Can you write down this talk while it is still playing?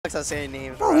sucks at saying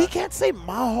names, bro. He can't say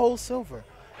my whole silver.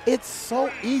 It's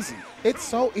so easy. It's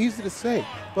so easy to say.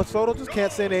 But Soto just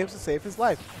can't say names to save his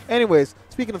life. Anyways,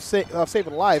 speaking of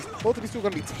saving lives, both of these two are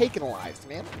going to be taking lives,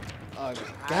 man.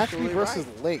 Gatsby versus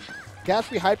Ling.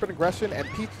 Gatsby hyper-aggression, and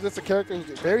Peach is just a character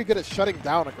who's very good at shutting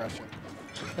down aggression.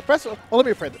 Especially, well, let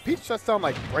me rephrase it. Peach shuts down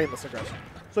like brainless aggression.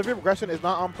 So if your aggression is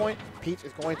not on point, Peach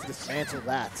is going to dismantle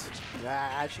that. Yeah,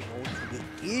 actually going to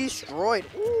get destroyed.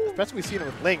 Ooh. Especially we seen it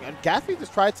with Ling. And Gatsby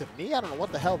just tried to knee. I don't know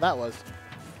what the hell that was.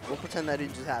 We'll pretend that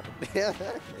didn't just happen.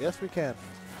 Yes, we can.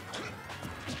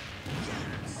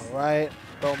 All right.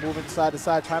 Bro, moving side to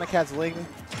side, trying to catch Ling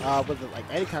with like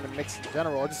any kind of mix in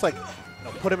general. Or just like, you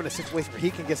know, put him in a situation where he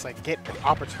can just like get an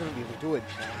opportunity to do it.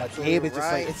 Like Gabe is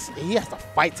just like, he has to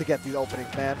fight to get these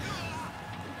openings, man.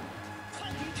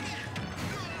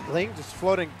 Ling just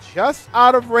floating just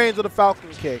out of range of the Falcon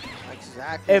kick.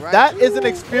 Exactly. If that isn't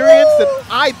experience, then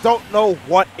I don't know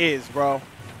what is, bro.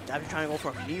 Gatsby trying to go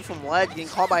for a knee from ledge, getting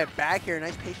caught by a back here.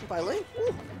 Nice patience by Ling.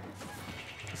 Ooh.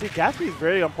 See, Gatsby is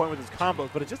very on point with his combos,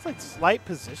 but it's just like slight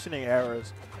positioning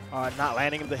errors, not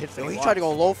landing him the hits that he tried to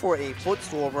go low for a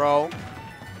footstool, bro.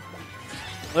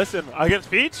 Listen, against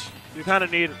Peach, you kind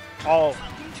of need all.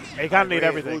 You kind of need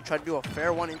everything. Ooh, try to do a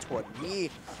fair one into a knee.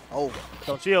 Oh,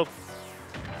 don't shield.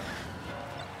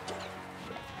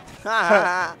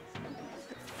 Ha!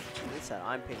 He said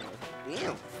I'm picking.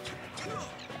 Damn.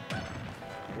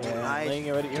 Yeah, nice. Ling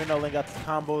already, even though Ling got the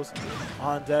combos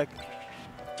on deck.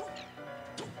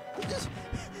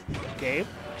 Gabe?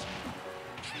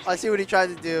 I see what he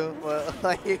tried to do. But,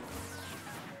 like,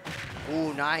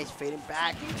 ooh, nice. Fading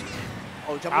back.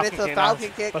 Oh, jumping into the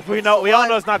Falcon kick. But we all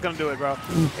know it's not going to do it, bro.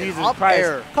 Jesus Christ.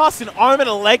 Air. Cost an arm and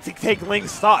a leg to take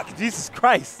Ling's stock. Jesus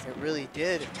Christ. It really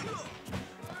did.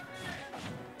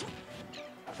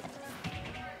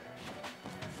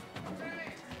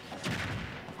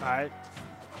 All right.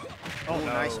 Oh, ooh,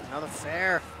 no. Nice. Another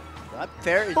fair. That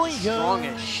fair is strong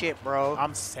as shit, bro.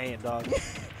 I'm saying, dog.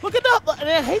 Look at that. And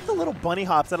I hate the little bunny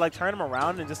hops that like turn him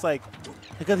around and just like,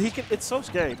 because he can. It's so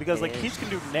scary because like Peach can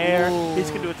do nair,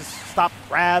 Peach can do it to stop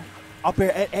grab, up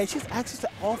air, and she has access to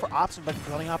all of her options by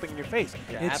bunny hopping in your face.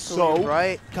 It's so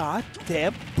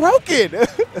goddamn broken.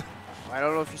 I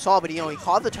don't know if you saw, but you know he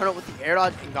caught the turn up with the air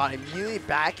dodge and got immediately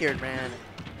back aired, man.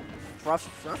 Rough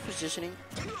positioning.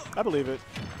 I believe it.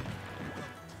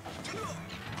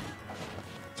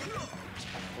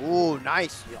 Ooh,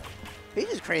 nice. Peach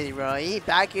is crazy, bro. He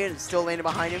back in and still landing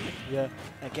behind him. Yeah.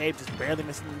 And Gabe just barely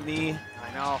missing the knee.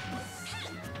 I know.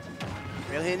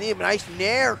 Barely hitting the knee, but nice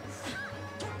nair.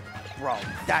 Bro,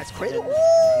 that's crazy. And,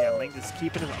 yeah, Ling just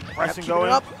keeping his aggression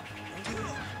going. Up.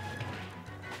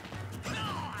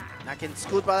 Not getting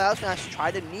scooped by the house smash.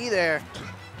 Tried the knee there.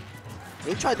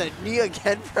 They tried the knee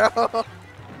again, bro.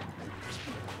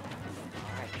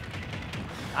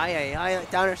 Aye.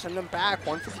 Down there, send them back.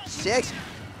 156.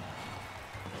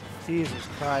 Jesus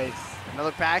Christ.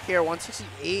 Another back here,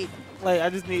 168. Like,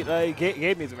 I just need,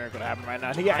 Gabe needs a miracle to happen right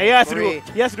now. He has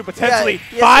to do potentially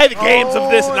 5 games of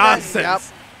this nonsense. Yep.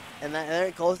 And there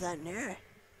goes that nair.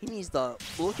 He needs the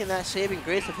look in that saving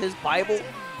grace of his Bible.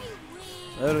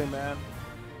 Literally, man.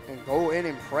 And go in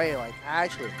and pray, like,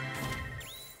 actually.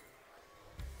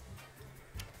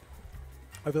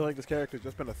 I feel like this character's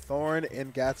just been a thorn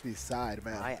in Gatsby's side,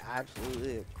 man. I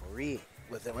absolutely agree.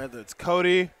 With it, whether it's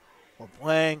Cody, or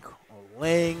Blank, or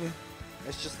Ling.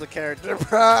 It's just the character,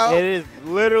 bro. It is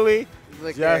literally the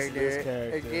just character. this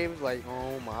character. The game's like,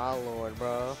 oh my lord,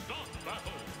 bro.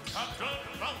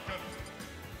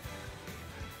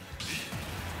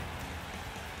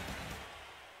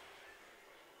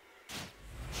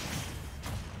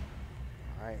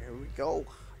 Alright, here we go.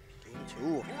 Game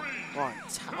 2. We're on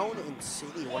Town and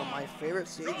City, one of my favorite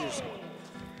stages.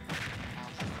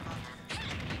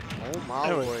 Oh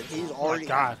my lord, he's already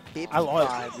hit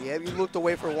 5. Yeah, you looked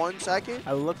away for 1 second.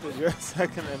 I looked at your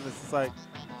second and it's just like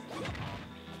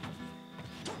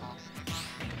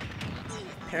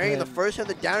parrying the first of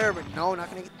the downer, but no, not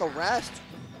gonna get the rest.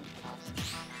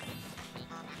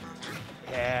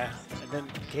 Yeah, and then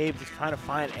Gabe just trying to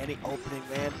find any opening,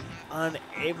 man.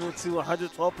 Unable to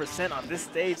 112% on this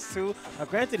stage too. Now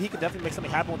granted, he could definitely make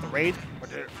something happen with the rage,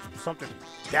 but there's something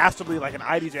dastardly like an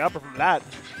IDJ upper from that.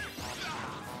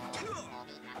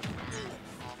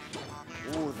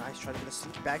 Ooh, nice try to get a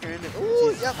sneak back here in there.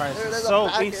 Ooh, yep, there's a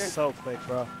back he's so quick,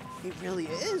 bro. He really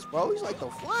is, bro. He's like the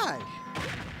Flash.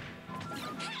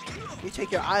 You take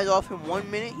your eyes off him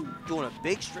 1 minute, he's doing a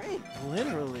big strain.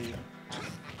 Literally.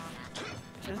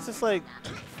 And it's just like,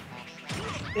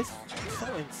 it's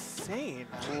so insane.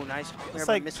 Ooh, nice. It's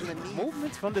like missing the knee.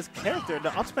 movements from this character.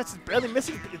 The up smash is barely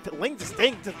missing. Ling just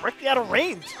staying directly out of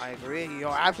range. I agree. You're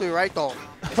absolutely right, though.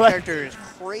 This Like, character is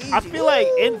crazy. I feel like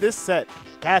in this set,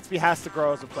 Gatsby has to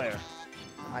grow as a player.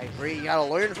 I agree. You gotta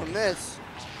learn from this.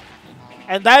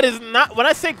 And that is not, when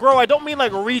I say grow, I don't mean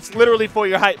like reach literally for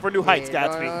your height, for new heights,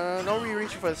 Gatsby. No,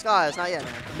 reaching for the sky. It's not yet,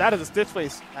 man. That is a stitch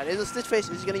face. That is a stitch face.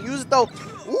 He's gonna use it though.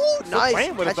 Ooh, nice.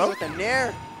 Catching with the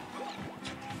nair.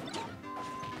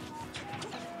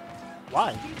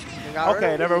 Why?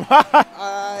 Okay, never mind.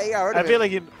 I feel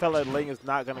like he felt like Ling is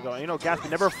not gonna go. You know, Gatsby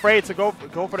never afraid to go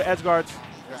for the edge guards.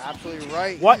 You're absolutely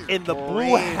right. What in the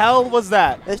blue hell was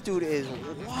that? This dude is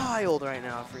wild right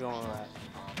now for going with that.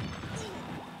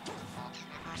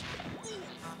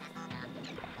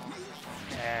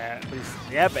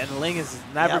 Yeah, and Ling is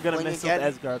never going to miss those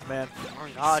edge guards, man. Oh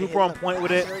God, super on point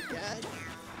with it.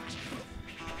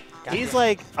 He's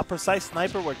like a precise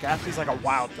sniper where Gatsby's like a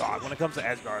wild dog when it comes to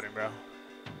edge guarding, bro.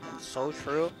 So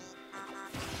true.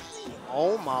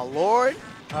 Oh, my Lord.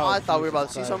 Oh, I thought we were about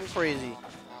to see something crazy.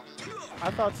 I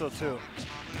thought so, too.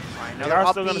 Right, we are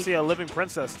still going to see a living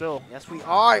princess still. Yes, we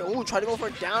are. Ooh, try to go for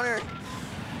a downer.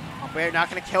 Up air,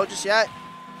 not going to kill just yet.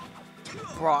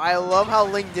 Bro, I love how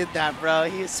Ling did that, bro.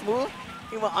 He is smooth.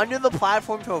 He went under the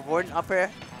platform to avoid an up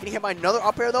air. Getting hit by another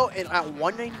up air, though, and at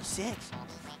 196.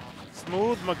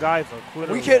 Smooth MacGyver.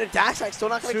 We could attack, still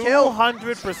not going to kill.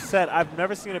 200%. I've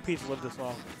never seen a Peach live this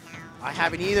long. I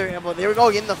haven't either. But there we go.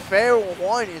 Getting the fair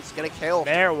one. It's going to kill.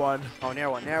 Nair one. Oh, Nair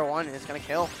one. Nair one. It's going to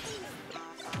kill.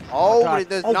 Oh, but it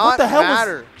does not what the hell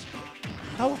matter.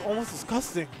 That was almost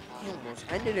disgusting. He almost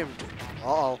ended him.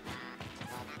 Uh-oh.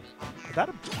 Is that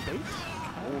a bait?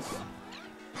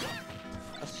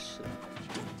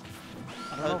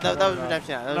 That was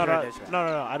redemption.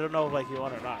 No. I don't know if like he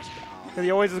won or not. Because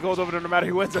he always just goes over there no matter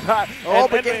who wins or not. Oh,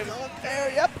 but getting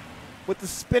there, yep. With the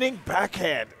spinning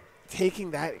backhand,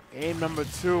 taking that game number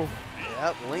 2.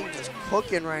 Yep, Ling just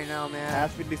cooking right now, man.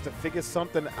 Gatsby needs to figure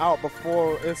something out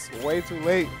before it's way too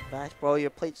late. Bash, bro, your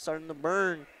plate's starting to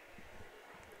burn.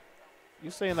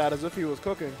 You saying that as if he was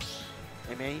cooking.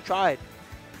 Hey, man, he tried.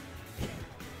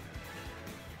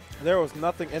 There was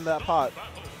nothing in that pot.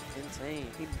 Insane.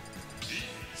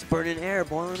 It's burning air,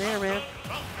 boiling air, man.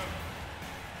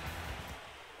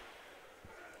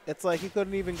 It's like he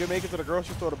couldn't even make it to the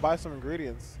grocery store to buy some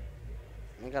ingredients.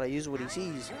 He gotta use what he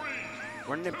sees.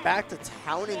 Running it back to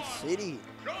town and city.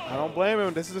 I don't blame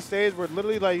him. This is a stage where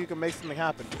literally like you can make something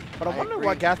happen. But I wonder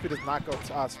why Gatsby does not go to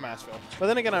Smashville. But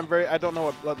then again, I don't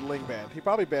know what Ling banned. He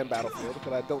probably banned Battlefield,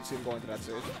 but I don't see him going to that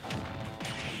stage.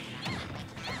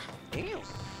 Damn.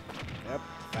 Yep,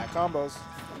 back combos.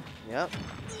 Yep.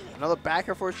 Another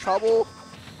backer for trouble.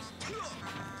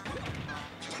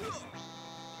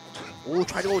 Ooh,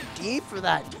 try to go deep for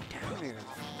that down here.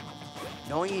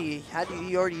 Knowing he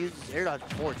already used his air dodge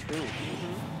before too.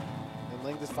 And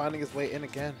Ling just finding his way in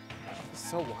again. It's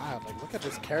so wild. Like, look at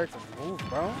this character move,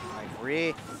 bro. I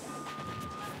agree.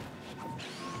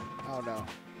 Oh no.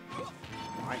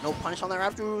 All right, no punish on that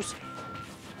Raptors.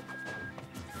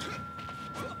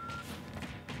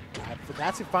 But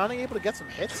Gatsby finally able to get some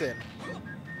hits in.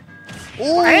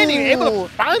 Ooh, and he able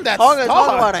to find that talk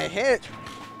stock. about a hit.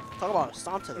 Talk about a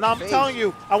stomp to the face. I'm telling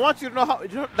you, I want you to know how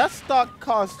that stock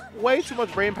cost way too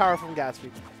much brain power from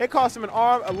Gatsby. It cost him an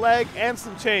arm, a leg, and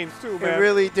some chains too, man. It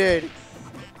really did.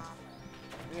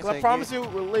 I promise you,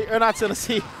 we're not going to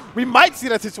see. We might see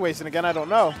that situation again. I don't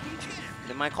know.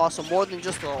 It might cost him more than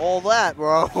just all that,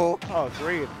 bro. Oh,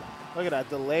 agreed. Look at that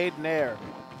delayed nair.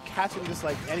 Catching just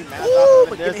like any match. Ooh,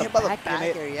 but getting hit by the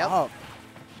back air, yep.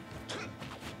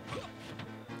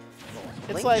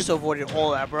 It's Ling like just avoided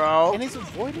all that, bro. And he's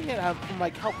avoiding it from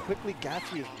like how quickly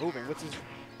Gatsby is moving, which is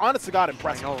honest to God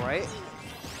impressive. I know, right?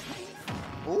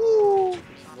 Ooh,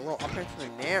 a little up into the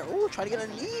nair. Ooh, try to get a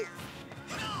knee.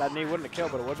 That knee wouldn't have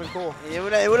killed, but it would have been cool. It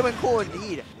would have been cool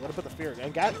indeed. It would have put the fear.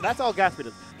 And that's all Gatsby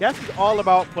does. Gatsby's all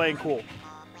about playing cool.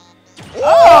 Ooh.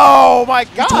 Oh my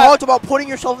God! You talked about putting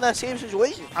yourself in that same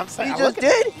situation. I'm saying, he just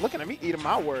did. Looking at me eating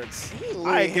my words.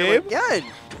 Hi, Gabe. Again.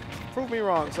 Prove me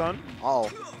wrong, son. Oh.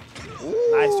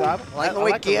 Ooh. Nice job. I like the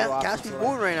way Gatsby's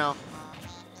moving right now.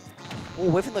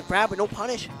 Oh, whiffing the grab, but no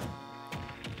punish.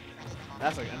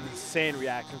 That's like an insane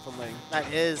reaction from Ling.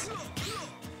 That is.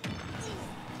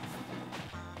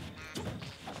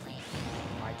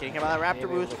 Alright, getting him out of that Raptor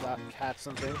boost. Catch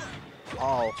something.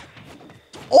 Oh.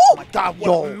 Oh my God,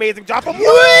 what an amazing job from Ling!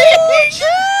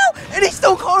 And he's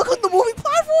still caught on the moving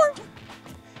platform.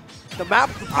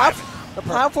 The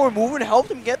platform moving helped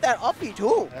him get that uppy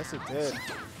too. Yes, it did.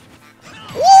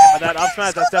 But that up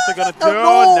smash, that's definitely going to do.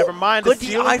 No. Never mind. Good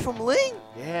DI from Ling.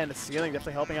 Yeah, and the ceiling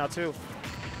definitely helping out too.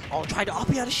 Oh, tried to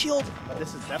uppy out of shield. But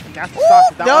this is definitely Gatsby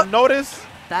stock. That one notice.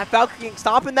 That Falcon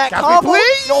stopping that Gatsby, combo.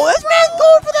 please. Yo, this man's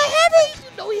going for the heavy.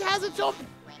 You know he has a jump.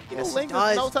 Yes, Ling he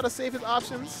does. knows how to save his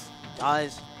options.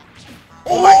 Does.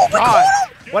 Oh my we God. caught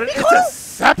him. What an We caught him.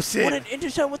 interception. What an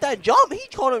intercept with that jump. He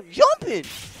caught him jumping.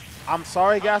 I'm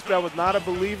sorry, Gatsby. I was not a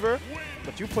believer.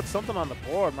 But you put something on the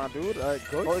board, my dude.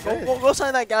 Go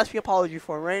sign that Gatsby apology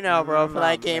for him right now, bro. For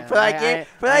that game. Man. For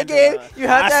that game. You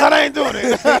have that. I said I ain't doing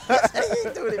it. I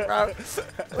ain't doing it, bro.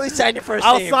 At least sign your first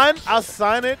name. I'll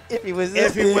sign it if he wins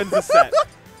the set.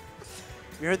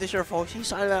 You heard this here, folks. He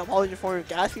signed that apology for him.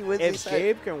 Gatsby wins this set. If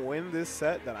Gabe can win this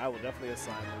set, then I will definitely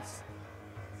assign this.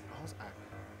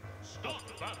 I'm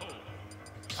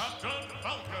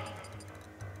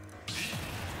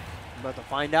about to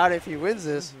find out if he wins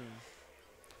this.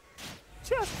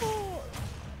 Chessboard.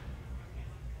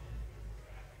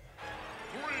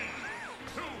 3,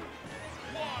 2, 1.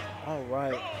 All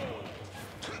right.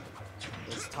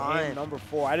 It's time. Game number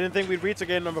 4. I didn't think we'd reach a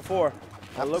game number 4.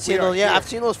 I've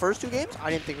seen those first 2 games. I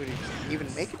didn't think we'd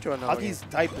even make it to another game. Huggies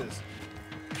diapers.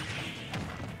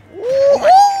 Oh my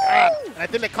God. I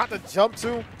think they caught the jump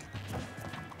too.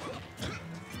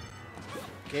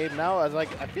 Gabe now, I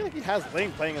feel like he has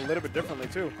Ling playing a little bit differently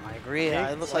too. I agree.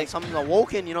 It looks like something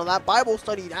awoken. You know, that Bible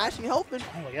study actually helping.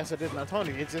 Oh, yes, it did. I'm telling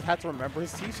you, he just had to remember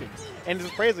his teachings. And it's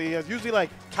crazy. It's usually like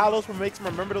Kalos makes him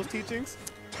remember those teachings.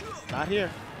 Not here.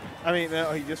 I mean,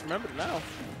 no, he just remembered it now.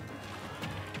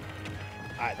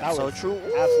 That's so true.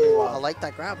 Absolutely wild. I like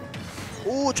that grab.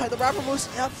 Ooh, try the rapper moves.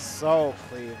 Yep. So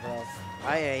clean, bro.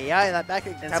 Yeah, that back.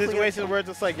 In situations where it's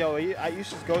just like, yo, you should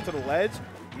just go to the ledge.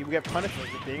 You get punished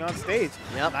for being on stage.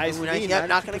 Yep. Nice. Yep,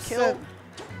 not gonna kill.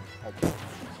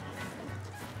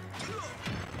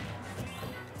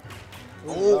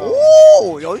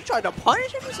 Oh, yo, you tried to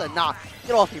punish him? He said, nah,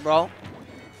 get off me, bro.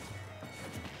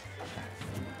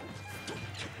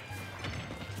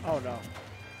 Oh, no.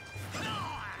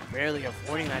 Barely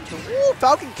avoiding that, too. Ooh,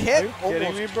 Falcon kick. Are you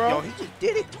kidding me, bro? Yo, he just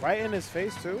did it. Right in his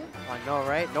face, too? I know,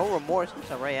 right? No remorse. He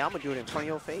said, right, I'm gonna do it in front of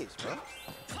your face, bro.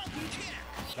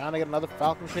 Trying to get another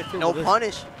Falcon kick, too. No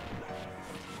punish.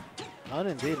 None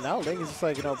indeed. Now Ling is just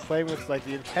like, playing with like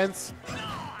the intense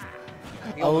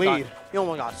lead. He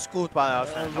almost got scooped by us.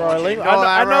 Bro, Ling,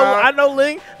 I know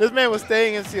Ling. This man was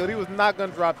staying in sealed. He was not going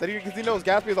to drop that because he knows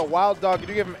Gatsby is a wild dog. If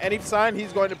you give him any sign,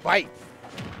 he's going to bite.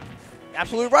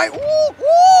 Absolutely right. Woo,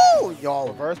 woo. Yo.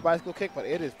 Reverse bicycle kick, but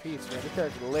it is peace, man. This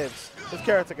character lives. This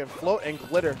character can float and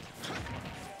glitter.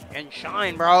 And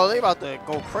shine, bro. They about to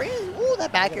go crazy. Ooh,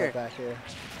 that back air. Here.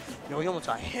 Yo, he almost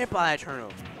got hit by that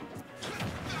turnover.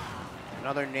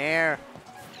 Another nair.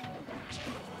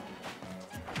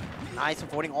 Nice,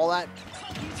 avoiding all that.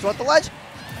 Throw out the ledge.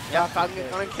 Yeah, Falcon's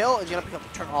gonna kill, and he's gonna pick up the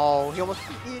turn. Oh, he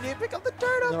didn't pick up the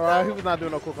turn. No, he was not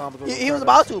doing no cool combos. He was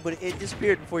about to, but it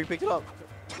disappeared before he picked it up.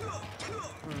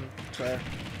 Okay.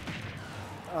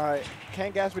 All right,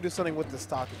 can Gatsby do something with the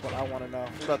stock is what I want to know.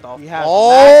 Oh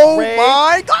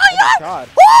my God!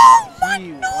 Oh my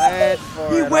God!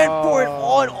 He went for it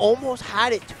all and almost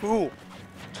had it too.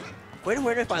 Great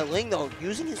awareness by Ling though,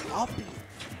 using his up B.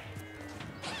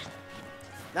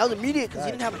 That was immediate because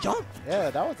he didn't have a jump. Yeah,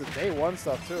 that was the day 1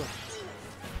 stuff too.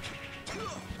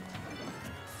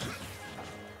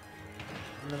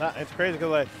 It's crazy because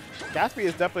like Gatsby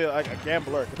is definitely like a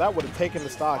gambler because that would have taken the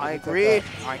stock. I agree. All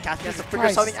right, Gatsby has to figure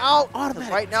something out.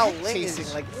 Right now, Ling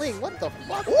is like Ling. What the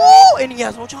fuck? Ooh, and he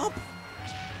has no jump.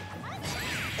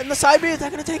 And the side B, is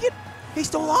that gonna take it? He's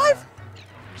still alive.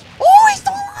 Oh, he's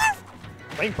still alive.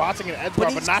 Ling boxing an edge but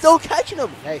guard, he's but not still catching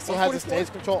him. Yeah, he still has his stage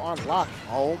control on lock.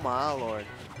 Oh my lord.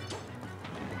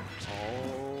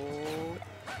 Oh.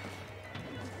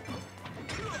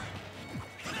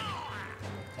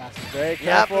 That's very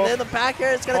careful. Yeah, but then the back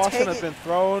air is gonna take it. Paust has been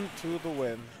thrown to the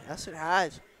wind. Yes, it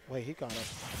has. Wait, he got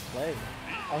us play.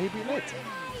 Oh, he beat Nick.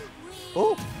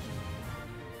 Oh.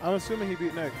 I'm assuming he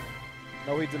beat Nick.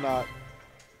 No, he did not.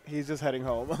 He's just heading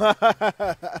home.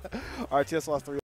 RTS lost 3.